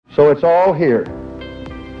So it's all here.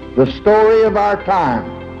 The story of our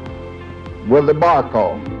time with the bar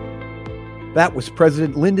call. That was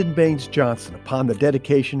President Lyndon Baines Johnson upon the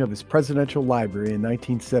dedication of his presidential library in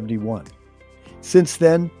 1971. Since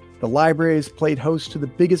then, the library has played host to the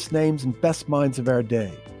biggest names and best minds of our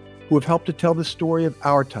day, who have helped to tell the story of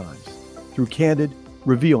our times through candid,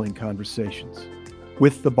 revealing conversations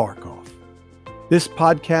with the Barkoff. This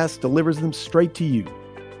podcast delivers them straight to you.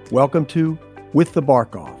 Welcome to With the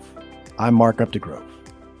Barkoff. I'm Mark Updegrove.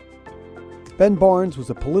 Ben Barnes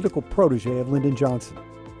was a political protege of Lyndon Johnson.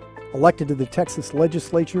 Elected to the Texas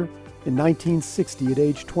legislature in 1960 at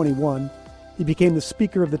age 21, he became the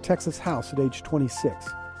Speaker of the Texas House at age 26,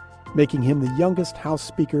 making him the youngest House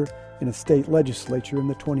Speaker in a state legislature in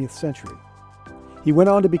the 20th century. He went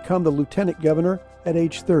on to become the Lieutenant Governor at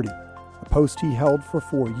age 30, a post he held for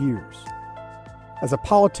 4 years. As a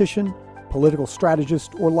politician, political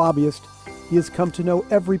strategist, or lobbyist, he has come to know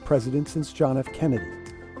every president since John F. Kennedy,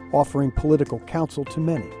 offering political counsel to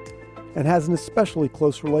many, and has an especially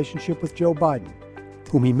close relationship with Joe Biden,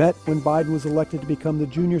 whom he met when Biden was elected to become the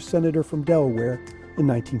junior senator from Delaware in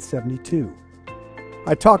 1972.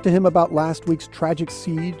 I talked to him about last week's tragic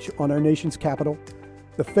siege on our nation's capital,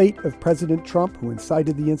 the fate of President Trump, who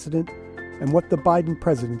incited the incident, and what the Biden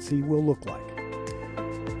presidency will look like.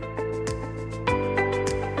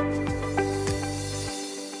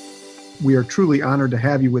 We are truly honored to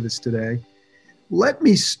have you with us today. Let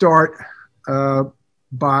me start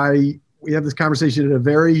we have this conversation at a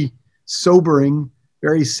very sobering,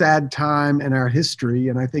 very sad time in our history,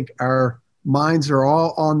 and I think our minds are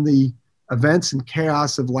all on the events and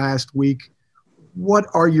chaos of last week. What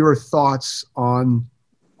are your thoughts on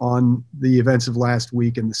the events of last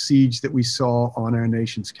week and the siege that we saw on our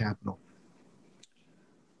nation's capital?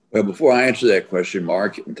 Well, before I answer that question,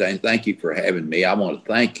 Mark, thank you for having me. I want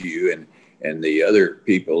to thank you and the other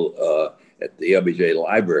people at the LBJ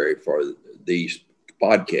Library for these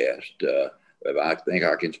podcasts. I think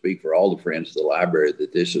I can speak for all the friends of the library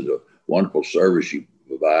that this is a wonderful service you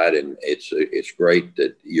provide, and it's great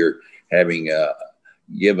that you're having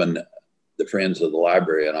given the friends of the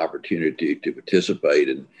library an opportunity to participate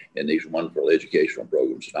in these wonderful educational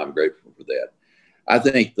programs, and I'm grateful for that. I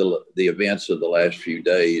think the events of the last few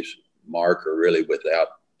days, Mark, are really without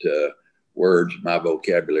words, my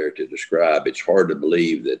vocabulary to describe. It's hard to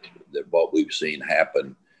believe that what we've seen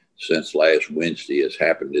happen since last Wednesday has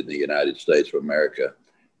happened in the United States of America.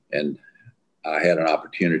 And I had an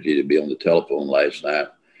opportunity to be on the telephone last night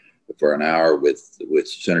for an hour with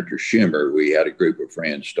Senator Schumer. We had a group of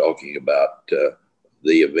friends talking about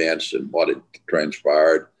the events and what had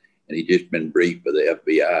transpired. And he'd just been briefed by the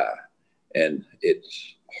FBI. And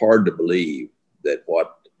it's hard to believe that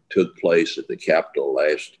what took place at the Capitol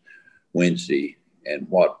last Wednesday and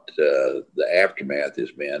what the aftermath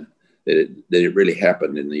has been, that it really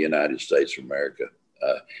happened in the United States of America.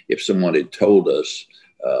 If someone had told us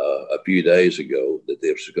a few days ago that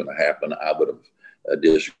this was going to happen, I would have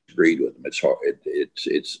disagreed with them. It's hard.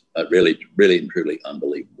 It's really, really and truly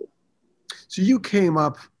unbelievable. So you came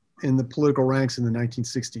up in the political ranks in the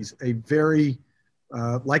 1960s, a very,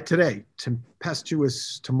 like today,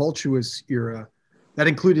 tempestuous, tumultuous era. That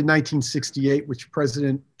included 1968, which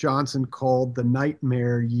President Johnson called the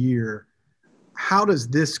nightmare year. How does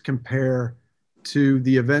this compare to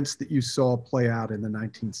the events that you saw play out in the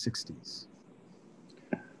 1960s?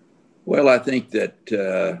 Well, I think that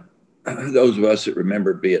those of us that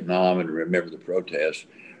remember Vietnam and remember the protests,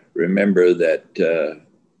 remember that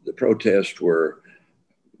the protests were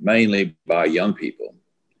mainly by young people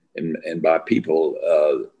and by people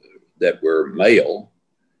that were male,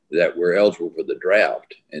 that were eligible for the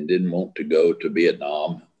draft and didn't want to go to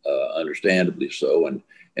Vietnam, understandably so,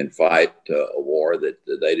 and fight a war that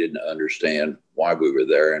they didn't understand why we were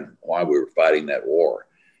there and why we were fighting that war.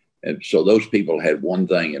 And so those people had one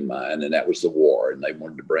thing in mind, and that was the war, and they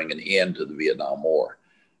wanted to bring an end to the Vietnam War.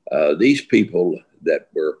 These people that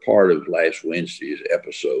were part of last Wednesday's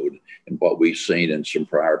episode and what we've seen in some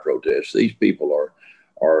prior protests, these people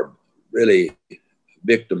are really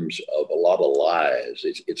victims of a lot of lies.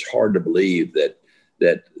 It's hard to believe that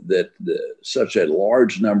such a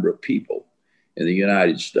large number of people in the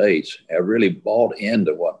United States have really bought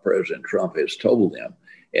into what President Trump has told them.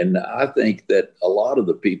 And I think that a lot of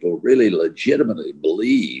the people really legitimately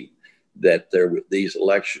believe that these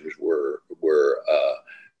elections were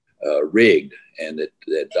rigged and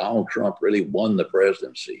that Donald Trump really won the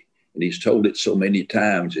presidency. And he's told it so many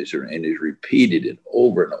times and he's repeated it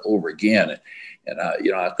over and over again. And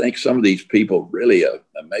I think some of these people really,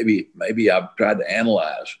 maybe I've tried to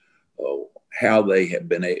analyze how they have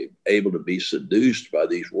been able to be seduced by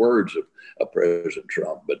these words of President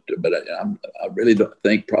Trump. But but I really don't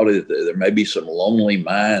think probably that there may be some lonely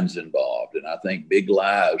minds involved. And I think big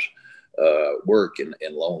lives work in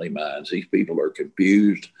lonely minds. These people are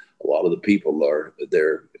confused. A lot of the people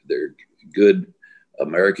they're good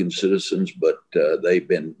American citizens, but they've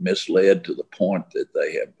been misled to the point that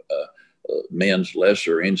they have men's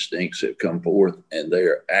lesser instincts have come forth, and they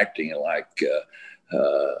are acting like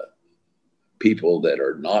people that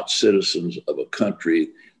are not citizens of a country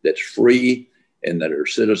that's free, and that are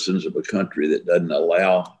citizens of a country that doesn't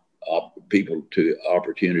allow people to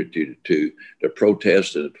opportunity to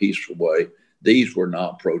protest in a peaceful way. These were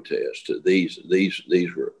not protests. These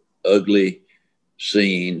were ugly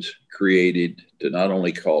scenes created to not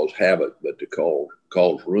only cause havoc, but to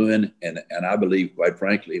cause ruin. And I believe, quite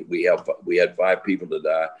frankly, we had 5 people to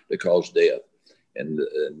die to cause death. And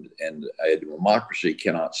a democracy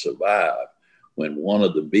cannot survive when one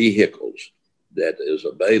of the vehicles that is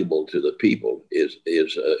available to the people is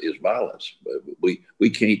violence. We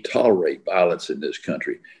can't tolerate violence in this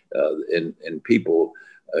country, and people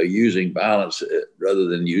using violence rather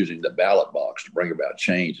than using the ballot box to bring about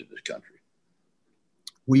change in this country.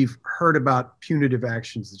 We've heard about punitive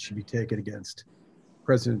actions that should be taken against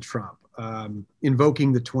President Trump,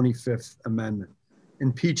 invoking the 25th Amendment,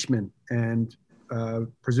 impeachment, and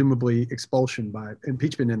presumably expulsion by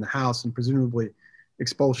impeachment in the House and presumably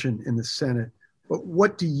expulsion in the Senate. But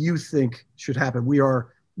what do you think should happen? We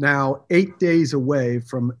are now 8 days away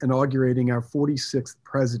from inaugurating our 46th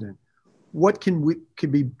president. What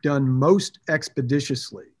can be done most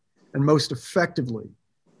expeditiously and most effectively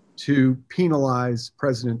to penalize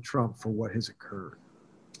President Trump for what has occurred?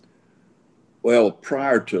 Well,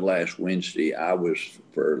 prior to last Wednesday, I was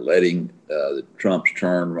for letting Trump's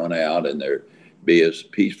term run out and there be as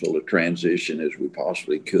peaceful a transition as we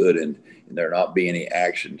possibly could, and there not be any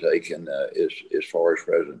action taken as far as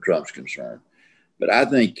President Trump's concerned. But I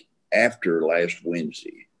think after last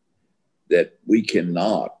Wednesday that we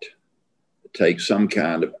cannot take some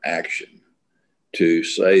kind of action to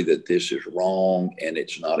say that this is wrong and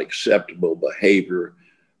it's not acceptable behavior,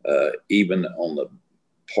 even on the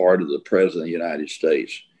part of the President of the United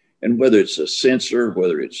States. And whether it's a censure,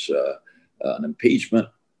 whether it's an impeachment,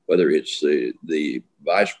 whether it's the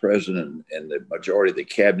vice president and the majority of the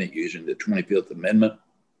cabinet using the 25th Amendment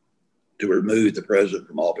to remove the president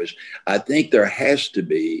from office, I think there has to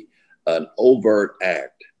be an overt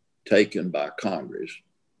act taken by Congress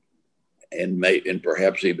and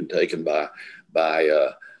perhaps even taken by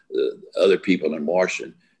other people in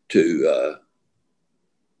Washington to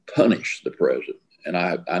punish the president. And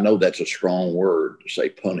I know that's a strong word to say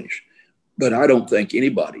punish, but I don't think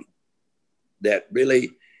anybody that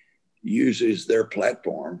really uses their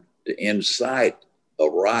platform to incite a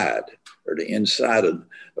riot or to incite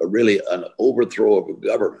really an overthrow of a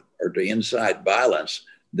government or to incite violence,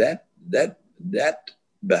 that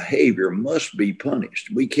behavior must be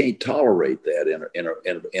punished. We can't tolerate that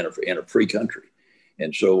in a free country.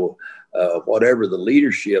 And so whatever the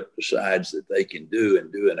leadership decides that they can do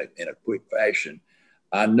and do in a quick fashion,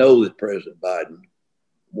 I know that President Biden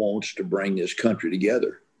wants to bring this country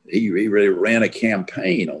together. He really ran a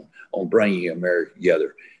campaign on bringing America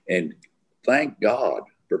together. And thank God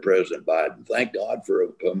for President Biden. Thank God for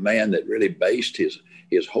a man that really based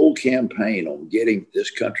his whole campaign on getting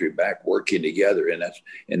this country back working together.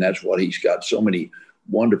 And that's what he's got so many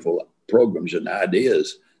wonderful programs and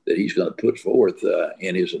ideas that he's going to put forth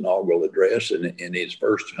in his inaugural address and in his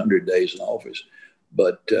first 100 days in office.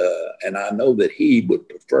 But, and I know that he would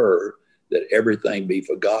prefer that everything be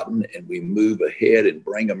forgotten and we move ahead and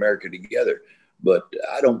bring America together. But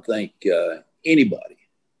I don't think anybody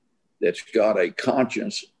that's got a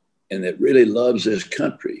conscience and that really loves this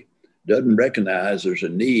country doesn't recognize there's a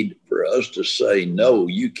need for us to say, no,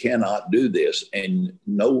 you cannot do this. And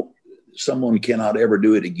no, someone cannot ever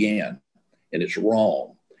do it again. And it's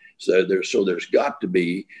wrong. So there's got to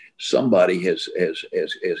be somebody has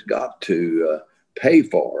got to pay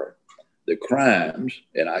for the crimes.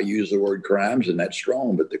 And I use the word crimes, and that's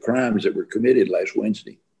strong, but the crimes that were committed last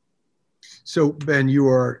Wednesday. So, Ben, you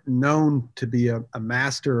are known to be a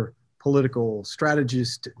master political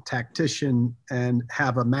strategist, tactician, and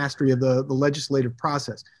have a mastery of the legislative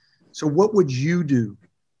process. So what would you do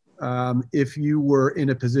if you were in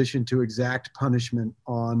a position to exact punishment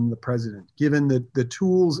on the president, given the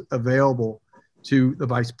tools available to the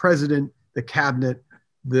vice president, the cabinet,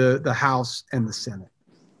 the House, and the Senate?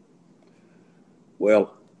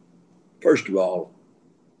 Well, first of all,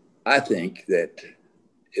 I think that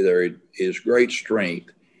there is great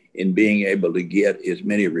strength in being able to get as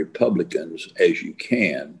many Republicans as you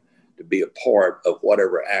can to be a part of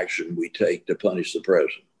whatever action we take to punish the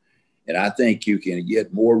president. And I think you can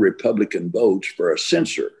get more Republican votes for a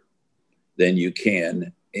censor than you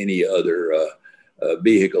can any other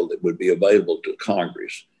vehicle that would be available to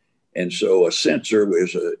Congress. And so a censor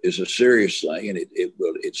is a serious thing, and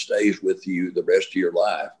it stays with you the rest of your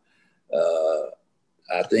life.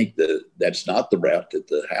 I think that's not the route that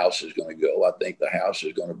the House is going to go. I think the House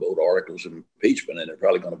is going to vote articles of impeachment, and they're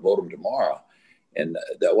probably going to vote them tomorrow. And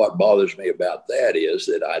that what bothers me about that is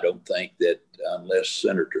that I don't think that unless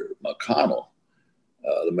Senator McConnell,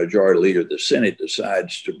 the majority leader of the Senate,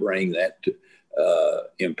 decides to bring that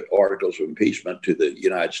articles of impeachment to the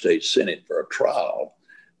United States Senate for a trial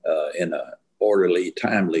in a orderly,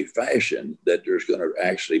 timely fashion, that there's going to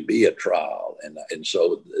actually be a trial. And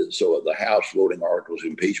so the House voting articles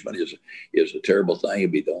of impeachment is a terrible thing.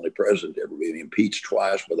 It'd be the only president to ever be impeached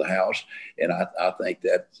twice by the House. And I think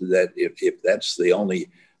that if that's the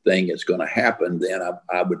only thing that's going to happen, then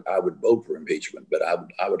I would vote for impeachment. But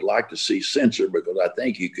I would like to see censure, because I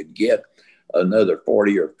think you could get another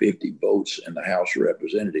 40 or 50 votes in the House of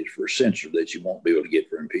Representatives for censure that you won't be able to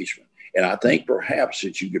get for impeachment. And I think perhaps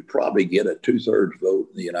that you could probably get a 2/3 vote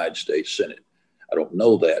in the United States Senate. I don't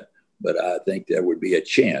know that, but I think there would be a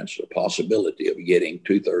chance, a possibility of getting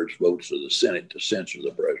 2/3 votes of the Senate to censure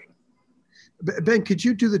the president. Ben, could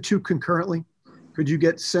you do the two concurrently? Could you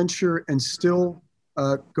get censure and still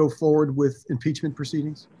go forward with impeachment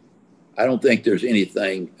proceedings? I don't think there's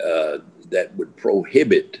anything that would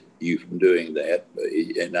prohibit you from doing that.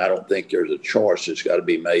 And I don't think there's a choice that's got to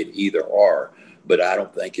be made either or. But I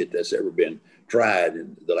don't think that's ever been tried.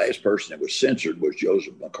 And the last person that was censored was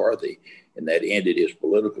Joseph McCarthy, and that ended his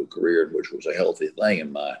political career, which was a healthy thing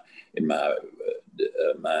in my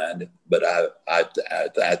mind. But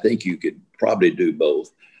I think you could probably do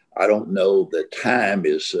both. I don't know. The time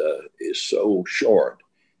is so short,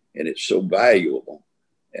 and it's so valuable.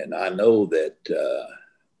 And I know that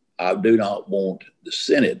I do not want the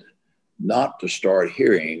Senate not to start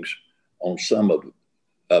hearings on some of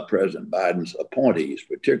President Biden's appointees,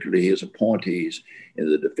 particularly his appointees in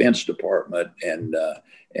the Defense Department and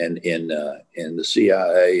in the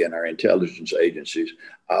CIA and our intelligence agencies.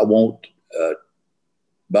 I want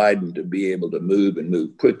Biden to be able to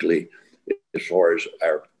move quickly as far as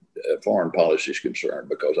our foreign policy is concerned,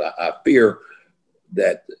 because I fear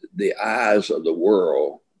that the eyes of the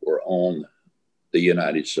world were on the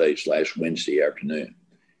United States last Wednesday afternoon.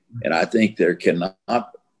 And I think there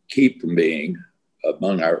cannot keep from being,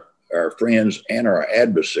 among our friends and our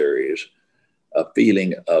adversaries, a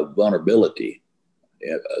feeling of vulnerability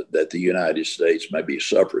that the United States may be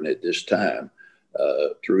suffering at this time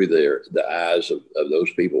through the eyes of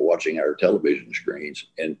those people watching our television screens.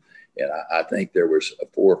 And I think there was a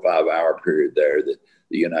 4 or 5 hour period there that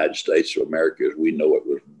the United States of America, as we know it,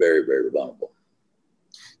 was very, very vulnerable.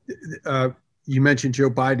 You mentioned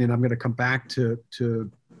Joe Biden. I'm going to come back to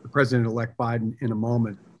President-elect Biden in a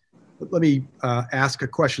moment. But let me ask a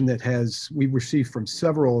question that we've received from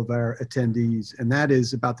several of our attendees, and that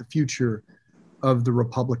is about the future of the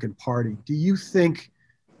Republican Party. Do you think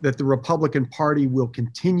that the Republican Party will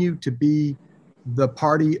continue to be the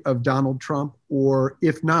party of Donald Trump? Or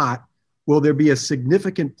if not, will there be a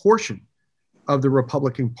significant portion of the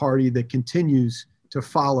Republican Party that continues to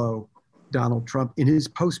follow Donald Trump in his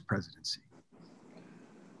post-presidency?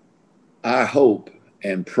 I hope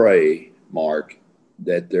and pray, Mark,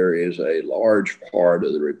 that there is a large part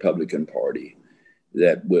of the Republican Party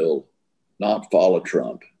that will not follow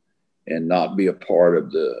Trump and not be a part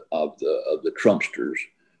of the Trumpsters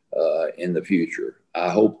in the future. I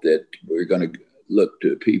hope that we're going to look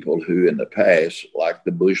to people who in the past, like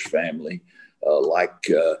the Bush family, like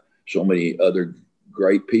so many other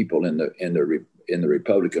great people in the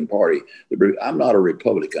Republican Party. I'm not a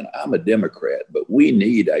Republican, I'm a Democrat, but we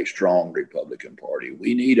need a strong Republican Party.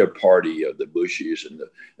 We need a party of the Bushes and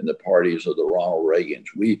the parties of the Ronald Reagans.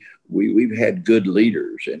 We've had good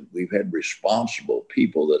leaders, and we've had responsible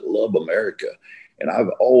people that love America. And I've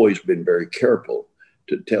always been very careful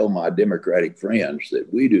to tell my Democratic friends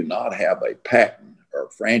that we do not have a patent or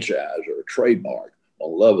a franchise or a trademark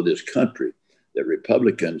on love of this country. That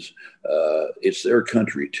Republicans, it's their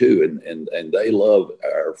country too, and they love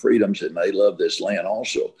our freedoms and they love this land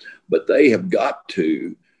also. But they have got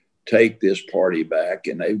to take this party back,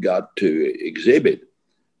 and they've got to exhibit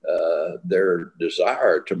their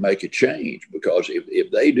desire to make a change. Because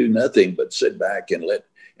if they do nothing but sit back and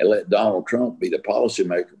let Donald Trump be the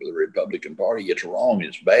policymaker for the Republican Party, it's wrong,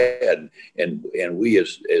 it's bad. And we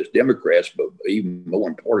as Democrats, but even more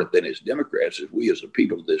important than as Democrats, is we as the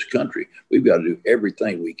people of this country, we've got to do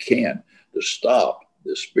everything we can to stop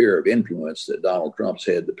the sphere of influence that Donald Trump's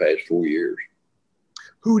had the past 4 years.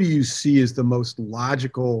 Who do you see as the most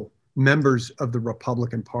logical members of the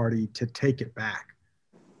Republican Party to take it back.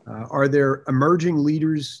 Are there emerging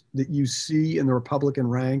leaders that you see in the Republican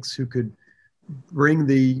ranks who could bring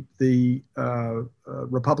the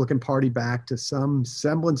Republican Party back to some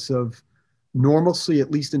semblance of normalcy,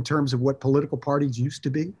 at least in terms of what political parties used to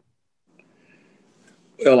be?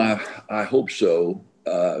 Well, I hope so.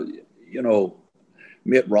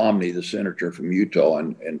 Mitt Romney, the senator from Utah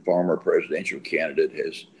and former presidential candidate,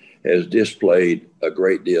 has displayed a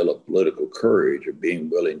great deal of political courage of being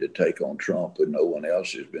willing to take on Trump, and no one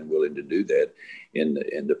else has been willing to do that in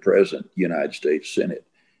the present United States Senate.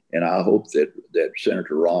 And I hope that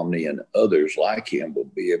Senator Romney and others like him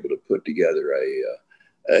will be able to put together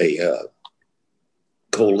a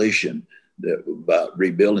coalition about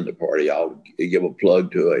rebuilding the party. I'll give a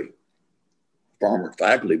plug to a former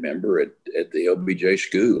faculty member at the LBJ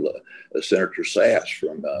school, Senator Sass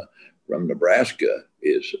from Nebraska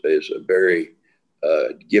is a very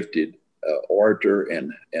gifted orator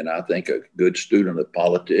and I think a good student of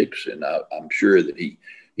politics. And I'm sure that he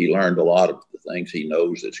learned a lot of the things he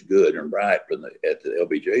knows that's good and right at the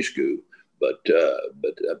LBJ school.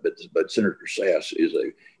 But Senator Sass is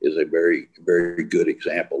a very, very good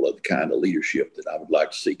example of the kind of leadership that I would like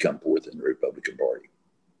to see come forth in the Republican Party.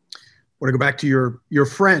 I want to go back to your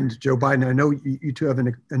friend, Joe Biden. I know you two have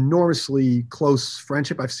an enormously close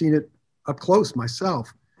friendship. I've seen it up close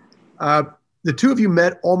myself. The two of you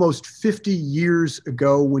met almost 50 years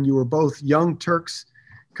ago when you were both young Turks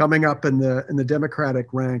coming up in the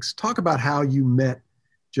Democratic ranks. Talk about how you met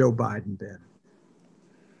Joe Biden, Ben.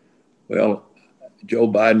 Well, Joe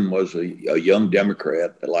Biden was a young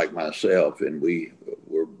Democrat like myself, and we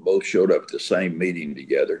were both showed up at the same meeting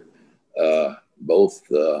together. Both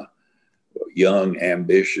young,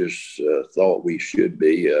 ambitious, thought we should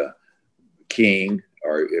be king,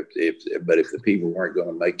 or if the people weren't going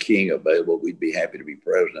to make king available, we'd be happy to be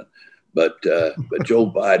president. But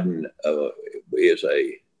Joe Biden is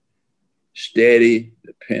a steady,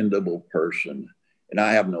 dependable person, and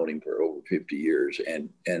I have known him for over 50 years.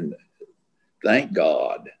 And thank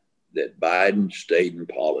God that Biden stayed in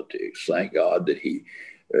politics. Thank God that he,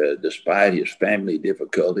 despite his family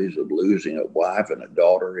difficulties of losing a wife and a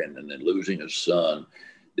daughter and then losing a son,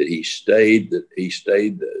 that he stayed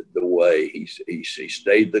the way. He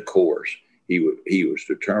stayed the course. He was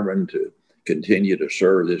determined to continue to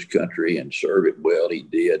serve this country and serve it well. He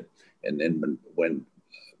did. And then when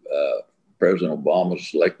President Obama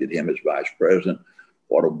selected him as vice president,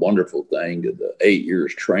 what a wonderful thing. The 8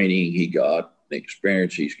 years training he got, the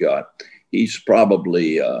experience he's got. He's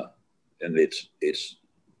probably, and it's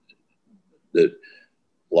that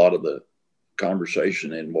a lot of the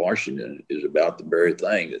conversation in Washington is about the very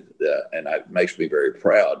thing, and it makes me very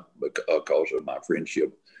proud because of my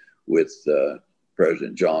friendship with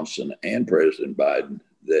President Johnson and President Biden,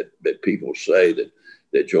 that people say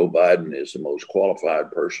that Joe Biden is the most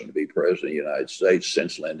qualified person to be president of the United States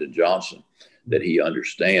since Lyndon Johnson, that he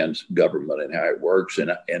understands government and how it works.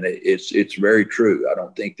 And it's very true. I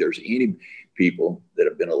don't think there's any people that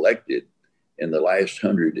have been elected in the last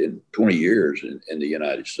 120 years in the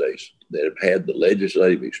United States that have had the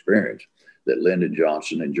legislative experience that Lyndon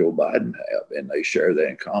Johnson and Joe Biden have, and they share that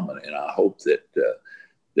in common. And I hope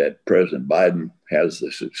that President Biden has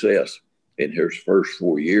the success in his first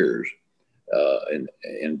 4 years in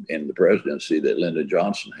the presidency that Lyndon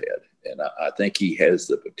Johnson had. And I think he has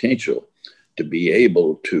the potential to be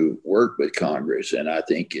able to work with Congress. And I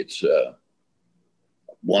think it's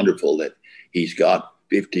wonderful that he's got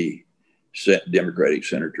 50 Democratic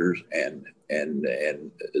senators, and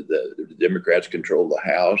the Democrats control the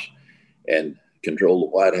House and control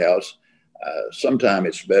the White House. Sometimes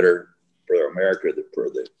it's better for America for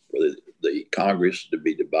the Congress to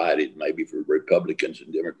be divided, maybe for Republicans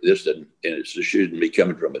and Democrats. This shouldn't be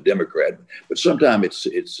coming from a Democrat, but sometimes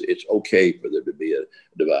it's okay for there to be a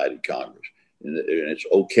divided Congress. And it's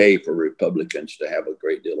okay for Republicans to have a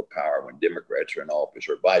great deal of power when Democrats are in office,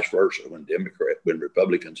 or vice versa, when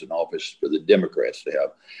Republicans in office, for the Democrats to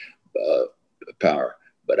have power.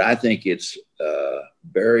 But I think it's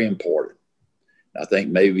very important. I think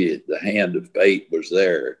maybe the hand of fate was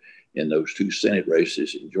there in those two Senate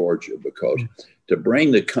races in Georgia, because to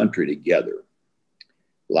bring the country together,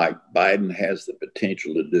 like Biden has the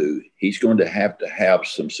potential to do, he's going to have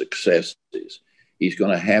some successes. He's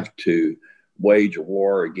going to have to wage a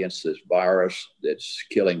war against this virus that's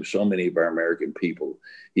killing so many of our American people.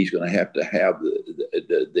 He's going to have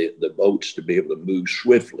the votes to be able to move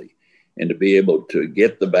swiftly and to be able to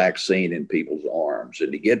get the vaccine in people's arms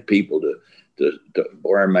and to get people to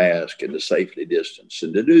wear a mask and to safely distance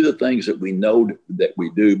and to do the things that we know that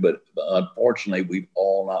we do. But unfortunately, we've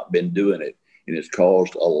all not been doing it and it's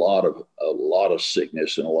caused a lot of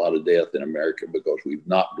sickness and a lot of death in America because we've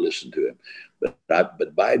not listened to him.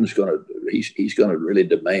 But Biden's he's going to really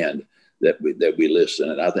demand that we listen,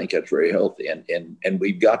 and I think that's very healthy. And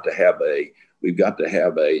we've got to have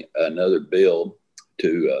another bill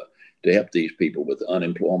to help these people with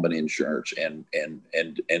unemployment insurance and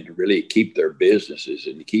to really keep their businesses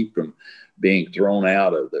and to keep them being thrown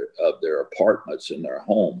out of their apartments and their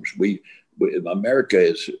homes. America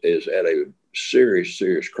is at a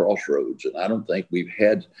serious crossroads, and I don't think we've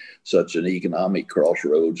had such an economic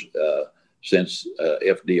crossroads since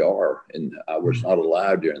FDR. And I was not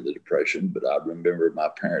alive during the Depression, but I remember my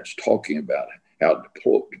parents talking about how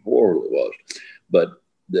deplorable it was. But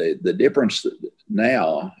the difference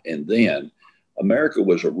now and then, America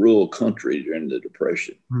was a rural country during the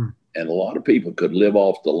Depression. And a lot of people could live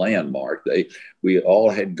off the land, Mark. We all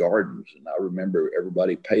had gardens, and I remember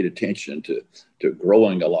everybody paid attention to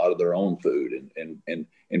growing a lot of their own food,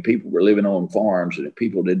 and people were living on farms, and if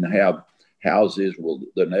people didn't have houses, well,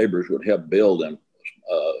 their neighbors would help build them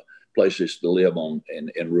places to live on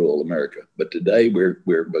in rural America. But today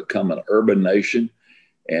we're becoming an urban nation,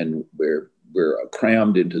 and we're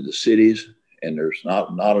crammed into the cities, and there's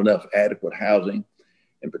not enough adequate housing.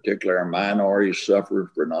 In particular, our minorities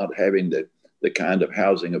suffer for not having the kind of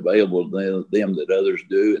housing available to them that others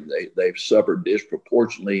do, and they've suffered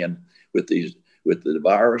disproportionately with the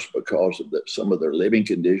virus because of some of their living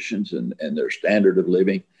conditions and their standard of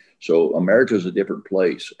living. So America is a different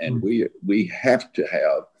place, and we have to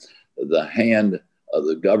have the hand of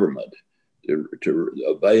the government to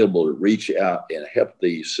available to reach out and help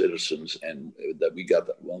these citizens, and that we got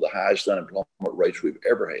one of the highest unemployment rates we've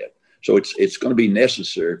ever had. So it's going to be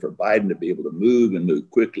necessary for Biden to be able to move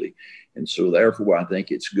quickly. And so therefore, I think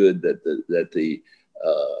it's good that the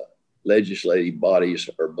legislative bodies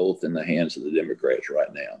are both in the hands of the Democrats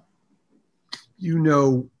right now. You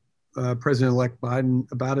know President-elect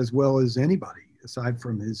Biden about as well as anybody, aside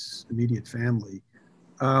from his immediate family.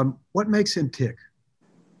 What makes him tick?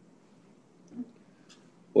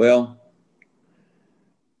 Well,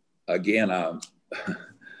 again,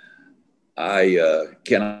 I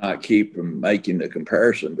cannot keep from making the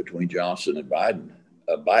comparison between Johnson and Biden.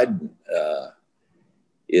 Biden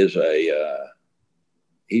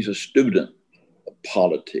he's a student of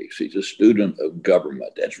politics. He's a student of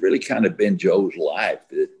government. That's really kind of been Joe's life.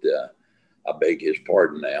 I beg his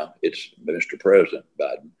pardon now. It's Mr. President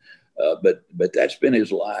Biden. But that's been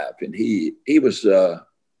his life. And he was, I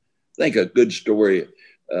think, a good story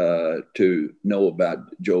to know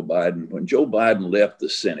about Joe Biden. When Joe Biden left the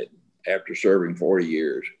Senate after serving 40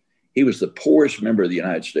 years, he was the poorest member of the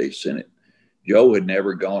United States Senate. Joe had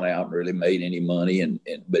never gone out and really made any money,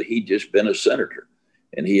 but he'd just been a senator.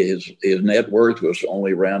 And his net worth was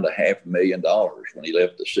only around $500,000 when he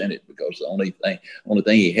left the Senate, because the only thing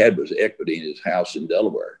he had was equity in his house in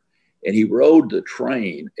Delaware. And he rode the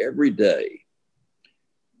train every day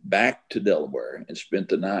back to Delaware and spent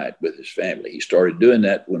the night with his family. He started doing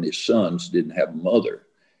that when his sons didn't have a mother.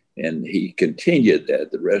 And he continued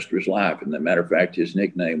that the rest of his life. And as a matter of fact, his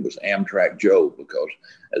nickname was Amtrak Joe, because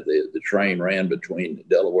the train ran between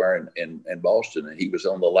Delaware and Boston. And he was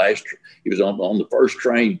on the first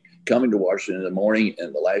train coming to Washington in the morning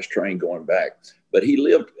and the last train going back. But he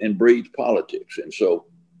lived and breathed politics. And so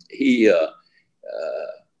he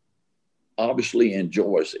obviously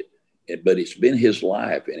enjoys it. But it's been his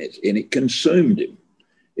life, and it consumed him.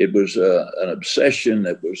 It was an obsession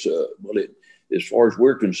that was, as far as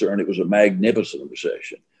we're concerned, it was a magnificent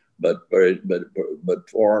obsession. But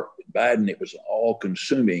for Biden, it was an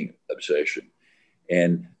all-consuming obsession.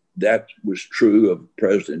 And that was true of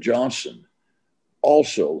President Johnson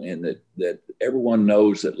also, in that everyone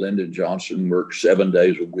knows that Lyndon Johnson worked 7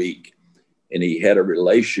 days a week, and he had a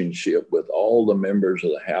relationship with all the members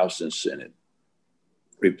of the House and Senate,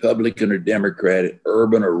 Republican or Democrat,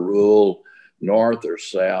 urban or rural, North or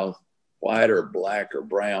South, white or black or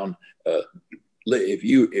brown. If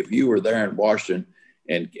you were there in Washington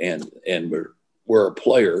and were a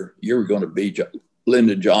player, you were going to be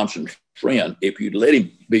Lyndon Johnson's friend if you'd let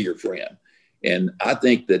him be your friend. And I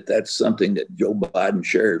think that that's something that Joe Biden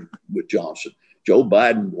shared with Johnson. Joe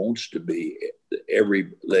Biden wants to be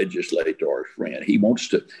every legislator's friend. He wants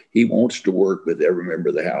to work with every member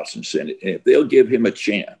of the House and Senate. And if they'll give him a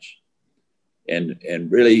chance and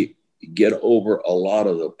really get over a lot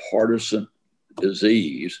of the partisan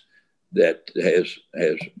disease that has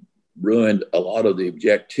ruined a lot of the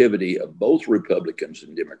objectivity of both Republicans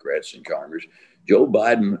and Democrats in Congress, Joe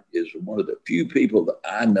Biden is one of the few people that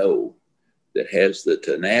I know that has the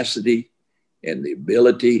tenacity and the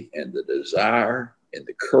ability and the desire and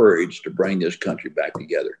the courage to bring this country back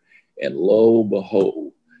together. And lo and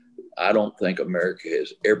behold, I don't think America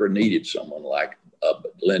has ever needed someone like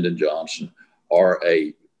Lyndon Johnson or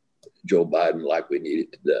a Joe Biden like we need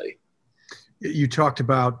it today. You talked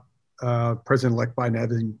about President-elect Biden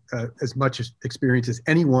having as much experience as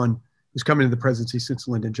anyone who's come into the presidency since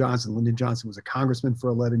Lyndon Johnson. Lyndon Johnson was a congressman for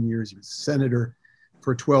 11 years. He was a senator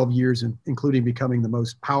for 12 years, including becoming the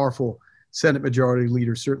most powerful Senate Majority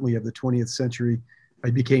Leader, certainly of the 20th century.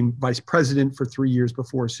 He became vice president for 3 years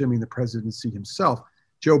before assuming the presidency himself.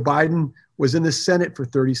 Joe Biden was in the Senate for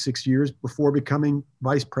 36 years before becoming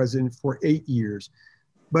vice president for 8 years.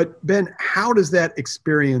 But Ben, how does that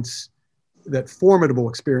experience, that formidable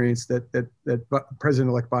experience that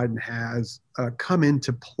President-elect Biden has come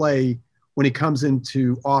into play when he comes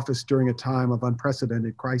into office during a time of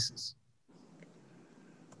unprecedented crisis?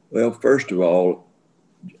 Well, first of all,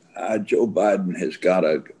 Joe Biden has got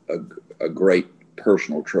a great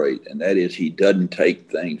personal trait, and that is he doesn't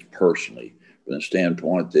take things personally, from the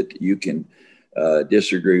standpoint that you can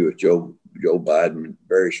disagree with Joe Biden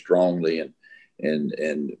very strongly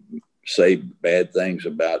and say bad things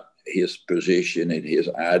about his position and his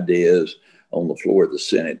ideas on the floor of the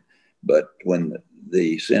Senate. But when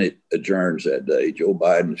the Senate adjourns that day, Joe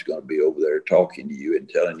Biden is going to be over there talking to you and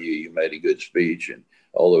telling you you made a good speech, and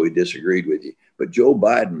although he disagreed with you. But Joe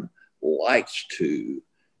Biden likes to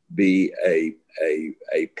be a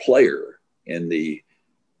player in the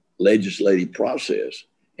legislative process,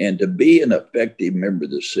 and to be an effective member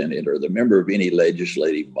of the Senate or the member of any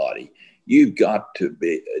legislative body, you've got to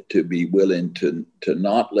be willing to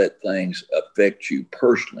not let things affect you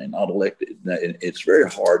personally, not elected. It's very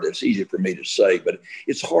hard. It's easy for me to say, but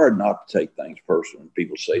it's hard not to take things personally.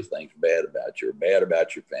 People say things bad about you, or bad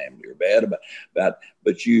about your family, or bad about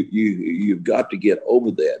but you've got to get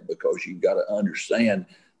over that, because you've got to understand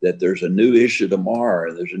that there's a new issue tomorrow,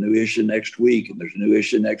 and there's a new issue next week, and there's a new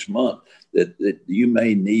issue next month that you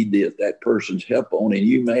may need that person's help on, and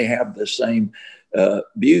you may have the same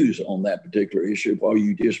views on that particular issue, while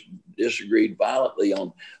you just disagreed violently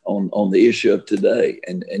on the issue of today.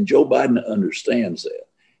 And Joe Biden understands that,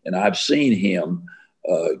 and I've seen him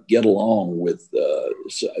get along with.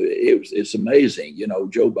 It's amazing,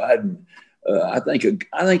 Joe Biden. I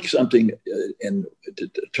think something and to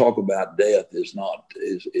talk about death is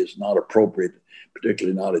not appropriate,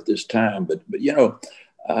 particularly not at this time. But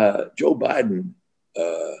Joe Biden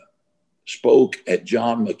spoke at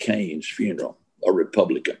John McCain's funeral, a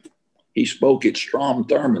Republican. He spoke at Strom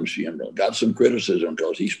Thurmond's funeral. Got some criticism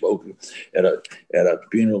because he spoke at a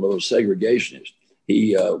funeral of a segregationist.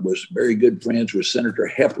 He was very good friends with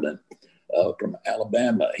Senator Heflin from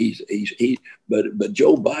Alabama. But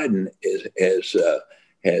Joe Biden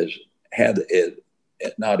has had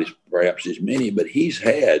not perhaps as many, but he's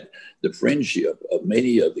had the friendship of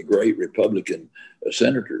many of the great Republican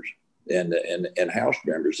senators and House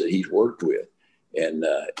members that he's worked with, and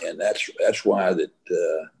that's why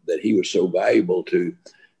that he was so valuable to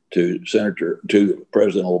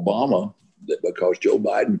President Obama, because Joe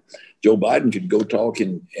Biden could go talk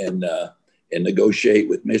and negotiate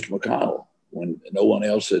with Mitch McConnell when no one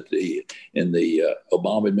else in the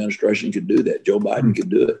Obama administration could do that. Joe Biden could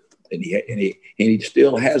do it, and he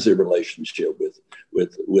still has a relationship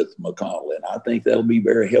with McConnell, and I think that'll be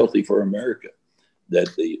very healthy for America.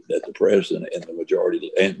 That the president and the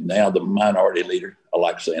majority, and now the minority leader, I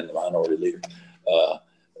like saying the minority leader,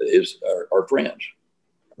 are friends.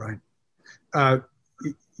 Right.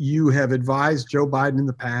 You have advised Joe Biden in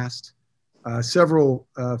the past. Several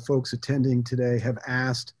folks attending today have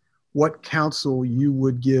asked what counsel you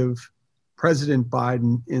would give President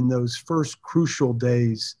Biden in those first crucial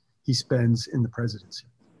days he spends in the presidency.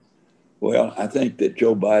 Well, I think that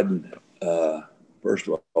Joe Biden, first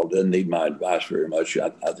of all, doesn't need my advice very much. I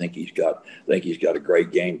think he's got a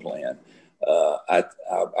great game plan.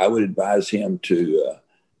 I would advise him to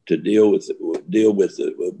deal with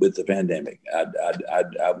the pandemic.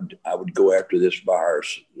 I would go after this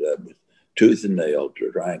virus with tooth and nail,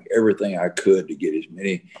 to trying everything I could to get as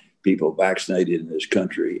many people vaccinated in this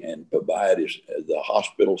country and provide the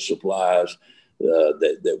hospital supplies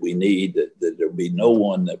that we need, that there'll be no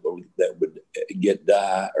one that would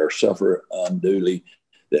die or suffer unduly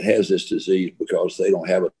that has this disease because they don't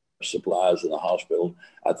have supplies in the hospital.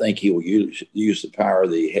 I think he will use the power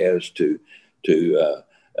that he has to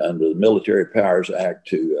under the Military Powers Act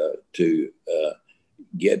to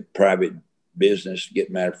get private business,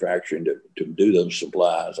 get manufacturing to do those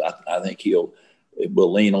supplies. I think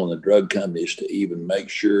will lean on the drug companies to even make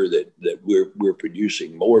sure that we're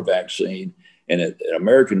producing more vaccine, and that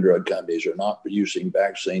American drug companies are not producing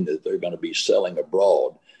vaccine that they're going to be selling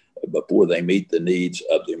abroad before they meet the needs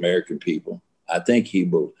of the American people. I think he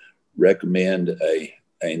will recommend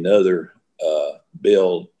another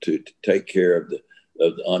bill to take care of the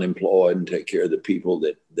unemployed and take care of the people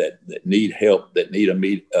that need help, that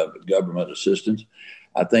need government assistance.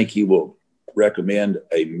 I think he will recommend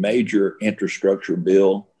a major infrastructure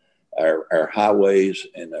bill, our highways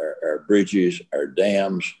and our bridges, our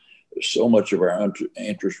dams. So much of our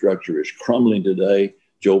infrastructure is crumbling today.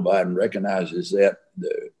 Joe Biden recognizes that.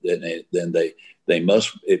 Then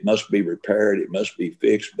it must be repaired. It must be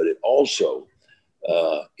fixed. But it also,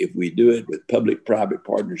 if we do it with public-private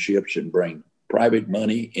partnerships and bring private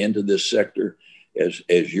money into this sector,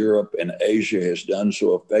 as Europe and Asia has done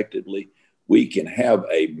so effectively, we can have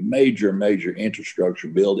a major infrastructure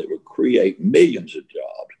bill that will create millions of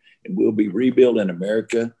jobs, and we'll be rebuilding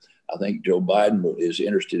America. I think Joe Biden is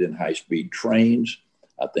interested in high-speed trains.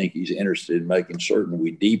 I think he's interested in making certain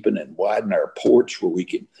we deepen and widen our ports where we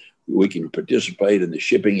can participate in the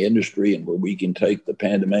shipping industry, and where we can take the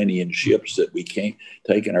Panamanian ships that we can't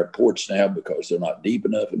take in our ports now because they're not deep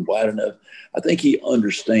enough and wide enough. I think he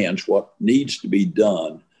understands what needs to be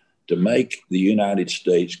done to make the United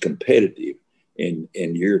States competitive in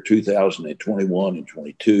year 2021 and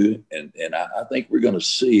 22. And I think we're going to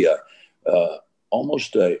see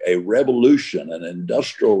almost a revolution, an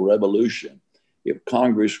industrial revolution, if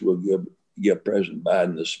Congress will give President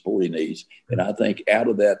Biden the support he needs. And I think out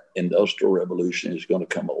of that industrial revolution is going to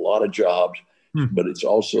come a lot of jobs, but it's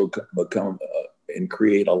also become and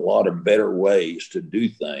create a lot of better ways to do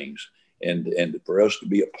things and for us to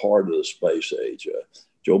be a part of the space age.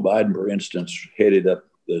 Joe Biden, for instance, headed up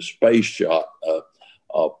the space shot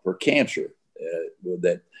for cancer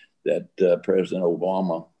that President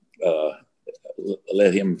Obama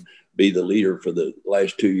let him be the leader for the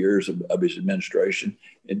last 2 years of his administration.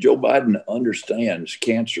 And Joe Biden understands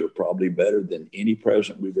cancer probably better than any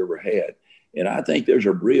president we've ever had. And I think there's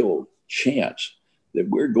a real chance that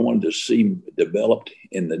we're going to see developed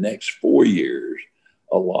in the next 4 years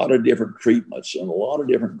a lot of different treatments and a lot of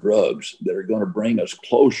different drugs that are going to bring us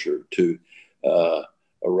closer to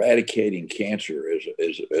eradicating cancer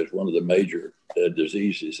as one of the major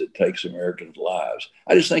diseases that takes Americans' lives.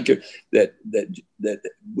 I just think that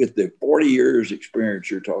with the 40 years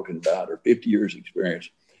experience you're talking about, or 50 years experience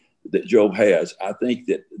that Joe has, I think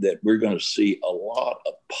that we're going to see a lot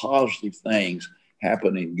of positive things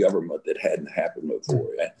happen in government that hadn't happened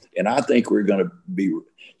before. And I think we're going to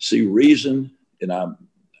see reason, and I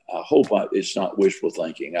hope it's not wishful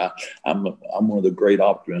thinking. I'm one of the great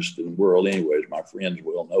optimists in the world, anyways. My friends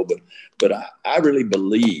will know, but I really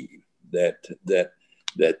believe that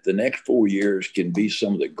the next 4 years can be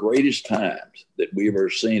some of the greatest times that we've ever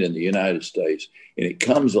seen in the United States, and it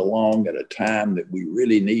comes along at a time that we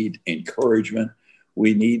really need encouragement.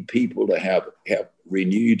 We need people to have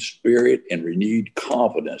renewed spirit and renewed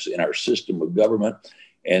confidence in our system of government,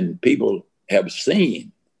 and people have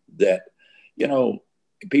seen that.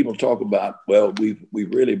 People talk about, well, we've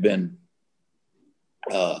really been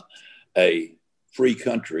a free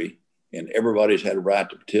country and everybody's had a right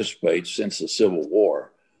to participate since the Civil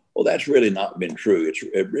War. Well, that's really not been true.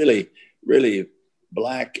 It really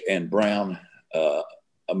Black and brown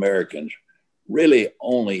Americans really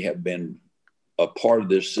only have been a part of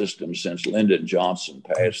this system since Lyndon Johnson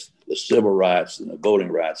passed the Civil Rights and the Voting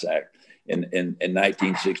Rights Act in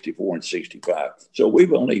 1964 and 65. So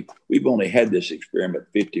we've only had this experiment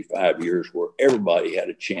 55 years where everybody had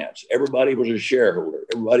a chance. Everybody was a shareholder.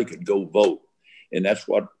 Everybody could go vote. And that's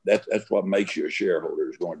what makes you a shareholder,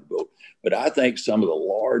 is going to vote. But I think some of the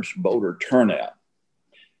large voter turnout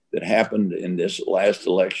that happened in this last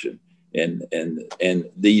election and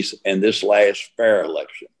this last fair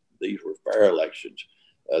election, these were fair elections.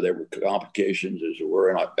 There were complications, as there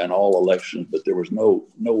were in all elections, but there was no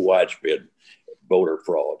widespread voter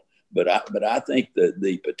fraud. But I think that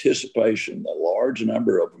the participation, the large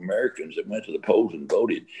number of Americans that went to the polls and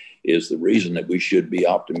voted, is the reason that we should be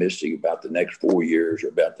optimistic about the next 4 years or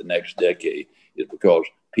about the next decade, is because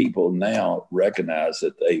people now recognize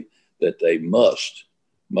that they must,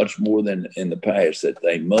 much more than in the past, that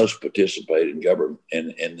they must participate in government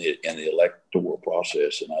in the electoral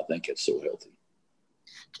process. And I think it's so healthy.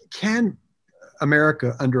 Can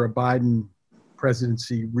America under a Biden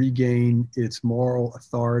presidency regain its moral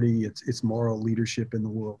authority, its moral leadership in the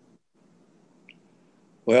world?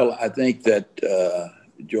 Well, I think that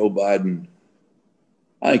Joe Biden,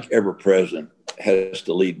 I think every president has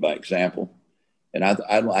to lead by example. And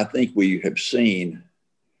I think we have seen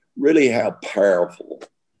really how powerful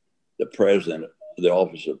the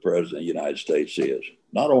office of President of the United States is,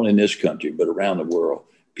 not only in this country, but around the world.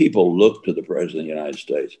 People look to the President of the United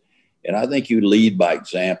States. And I think you lead by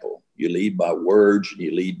example. You lead by words and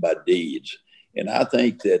you lead by deeds. And I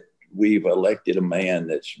think that we've elected a man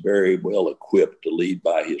that's very well equipped to lead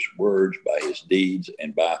by his words, by his deeds,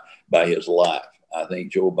 and by his life. I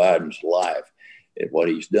think Joe Biden's life and what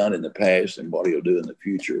he's done in the past and what he'll do in the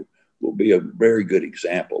future will be a very good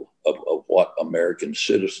example of what American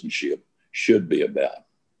citizenship should be about.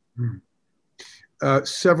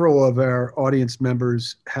 Several of our audience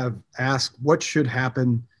members have asked what should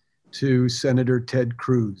happen to Senator Ted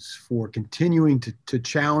Cruz for continuing to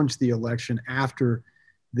challenge the election after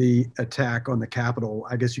the attack on the Capitol.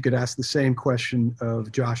 I guess you could ask the same question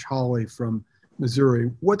of Josh Hawley from Missouri.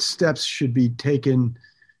 What steps should be taken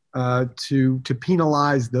to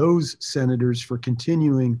penalize those senators for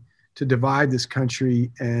continuing to divide this country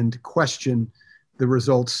and question the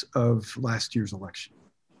results of last year's election?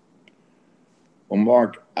 Well,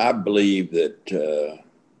 Mark, I believe that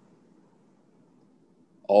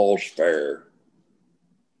all's fair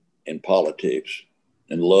in politics.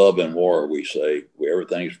 In love and war, we say, where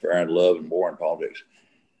everything's fair in love and war in politics.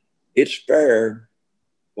 It's fair,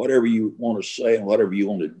 whatever you want to say and whatever you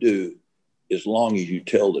want to do, as long as you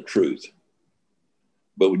tell the truth.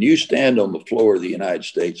 But when you stand on the floor of the United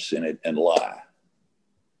States Senate and lie,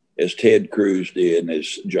 as Ted Cruz did and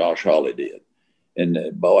as Josh Hawley did, and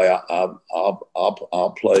boy, I'll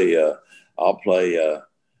play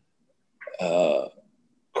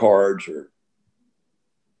cards or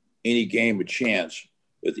any game of chance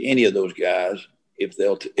with any of those guys if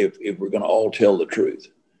we're going to all tell the truth.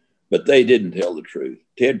 But they didn't tell the truth.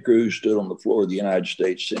 Ted Cruz stood on the floor of the United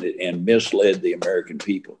States Senate and misled the American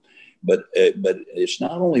people. But it's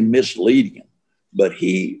not only misleading him, but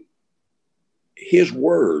his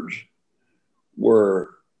words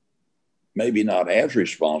were maybe not as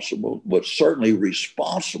responsible, but certainly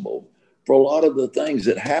responsible for a lot of the things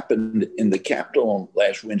that happened in the Capitol on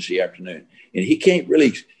last Wednesday afternoon. And he can't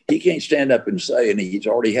stand up and say, and he's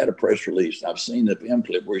already had a press release. I've seen the film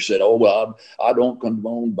clip where he said, "Oh, well, I don't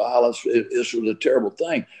condone violence. This was a terrible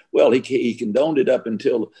thing." Well, he condoned it up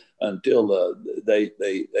until they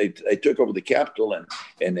took over the Capitol,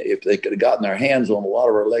 and if they could have gotten their hands on a lot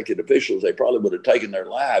of our elected officials, they probably would have taken their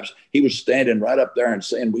lives. He was standing right up there and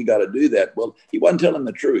saying, "We got to do that." Well, he wasn't telling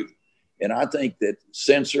the truth. And I think that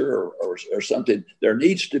censor or something, there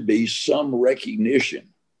needs to be some recognition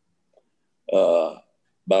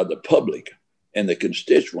by the public and the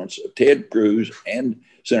constituents of Ted Cruz and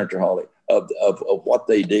Senator Hawley of what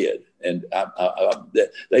they did. And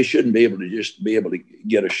they shouldn't be able to just be able to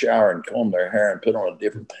get a shower and comb their hair and put on a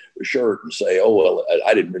different shirt and say, "Oh, well,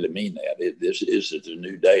 I didn't really mean that. This is a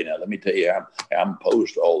new day." Now, let me tell you how I'm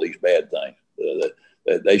opposed to all these bad things.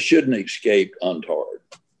 They shouldn't escape untoward.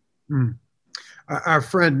 Our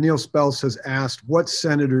friend Neil Spells has asked what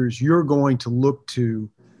senators you're going to look to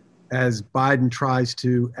as Biden tries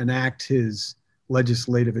to enact his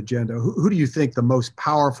legislative agenda. Who do you think the most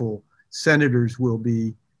powerful senators will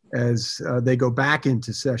be as they go back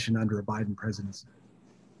into session under a Biden presidency?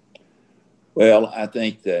 Well, I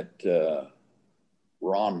think that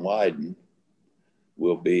Ron Wyden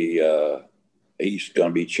will be, he's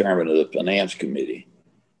going to be chairman of the Finance Committee.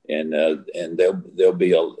 And there'll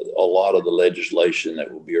be a lot of the legislation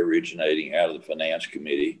that will be originating out of the Finance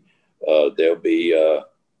Committee. There'll be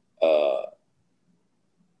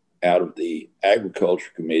out of the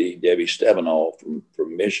Agriculture Committee, Debbie Stabenow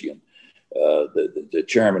from Michigan. The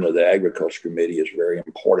chairman of the Agriculture Committee is very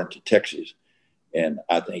important to Texas. And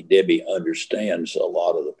I think Debbie understands a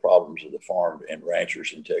lot of the problems of the farm and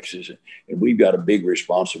ranchers in Texas. And we've got a big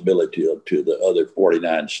responsibility to the other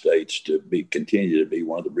 49 states to continue to be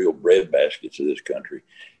one of the real breadbaskets of this country.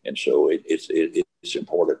 And so it's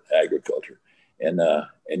important, agriculture. And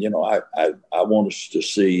you know, I want us to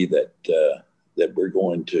see that we're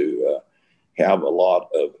going to have a lot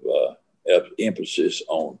of emphasis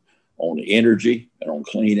on energy and on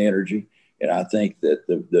clean energy. And I think that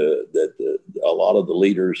a lot of the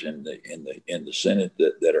leaders in the Senate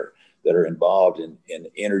that are involved in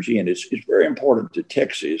energy, and it's very important to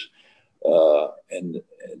Texas. And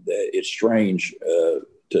it's strange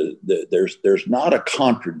there's not a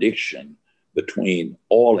contradiction between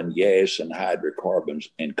oil and gas and hydrocarbons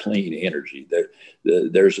and clean energy.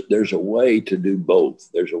 There's a way to do both.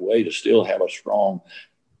 There's a way to still have a strong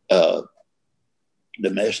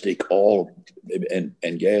domestic oil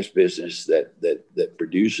and gas business that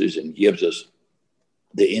produces and gives us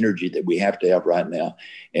the energy that we have to have right now,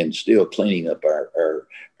 and still cleaning up our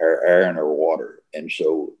air and our water. And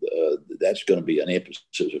so that's going to be an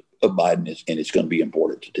emphasis of Biden, and it's going to be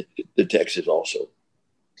important to Texas also.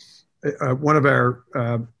 One of our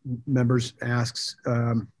members asks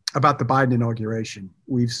about the Biden inauguration.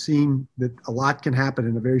 We've seen that a lot can happen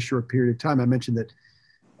in a very short period of time. I mentioned that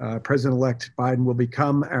President-elect Biden will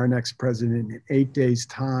become our next president in 8 days'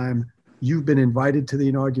 time. You've been invited to the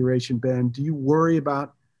inauguration, Ben. Do you worry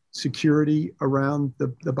about security around the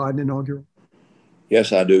Biden inaugural?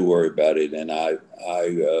 Yes, I do worry about it. And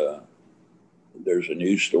there's a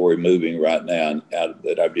news story moving right now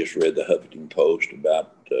that I've just read, the Huffington Post,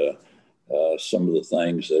 about some of the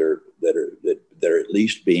things that are at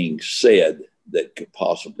least being said that could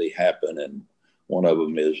possibly happen. And one of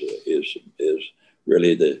them is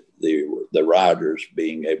really the rioters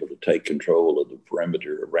being able to take control of the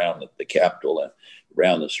perimeter around the Capitol and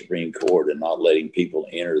around the Supreme Court, and not letting people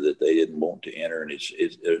enter that they didn't want to enter. And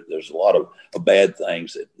there's a lot of bad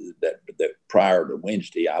things that prior to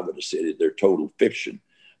Wednesday, I would have said they're total fiction,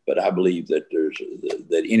 but I believe that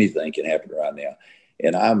that anything can happen right now.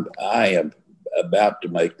 And I am about to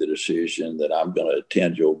make the decision that I'm going to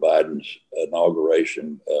attend Joe Biden's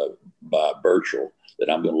inauguration by virtual. That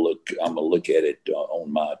I'm going to look at it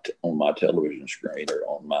on my television screen or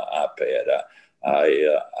on my iPad.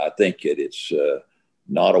 I think that it's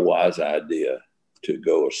not a wise idea to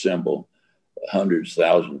go assemble hundreds,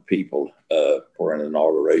 thousands of people for an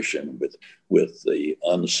inauguration with the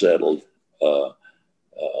unsettled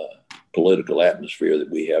political atmosphere that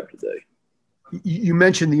we have today. You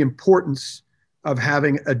mentioned the importance of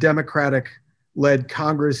having a Democratic-led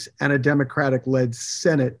Congress and a Democratic-led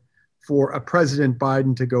Senate for a President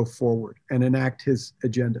Biden to go forward and enact his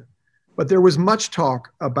agenda. But there was much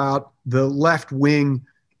talk about the left wing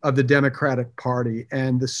of the Democratic Party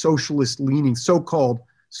and the socialist leanings, so-called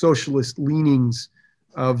socialist leanings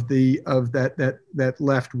of that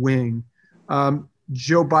left wing.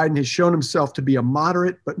 Joe Biden has shown himself to be a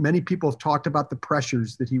moderate, but many people have talked about the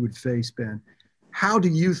pressures that he would face, Ben. How do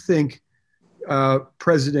you think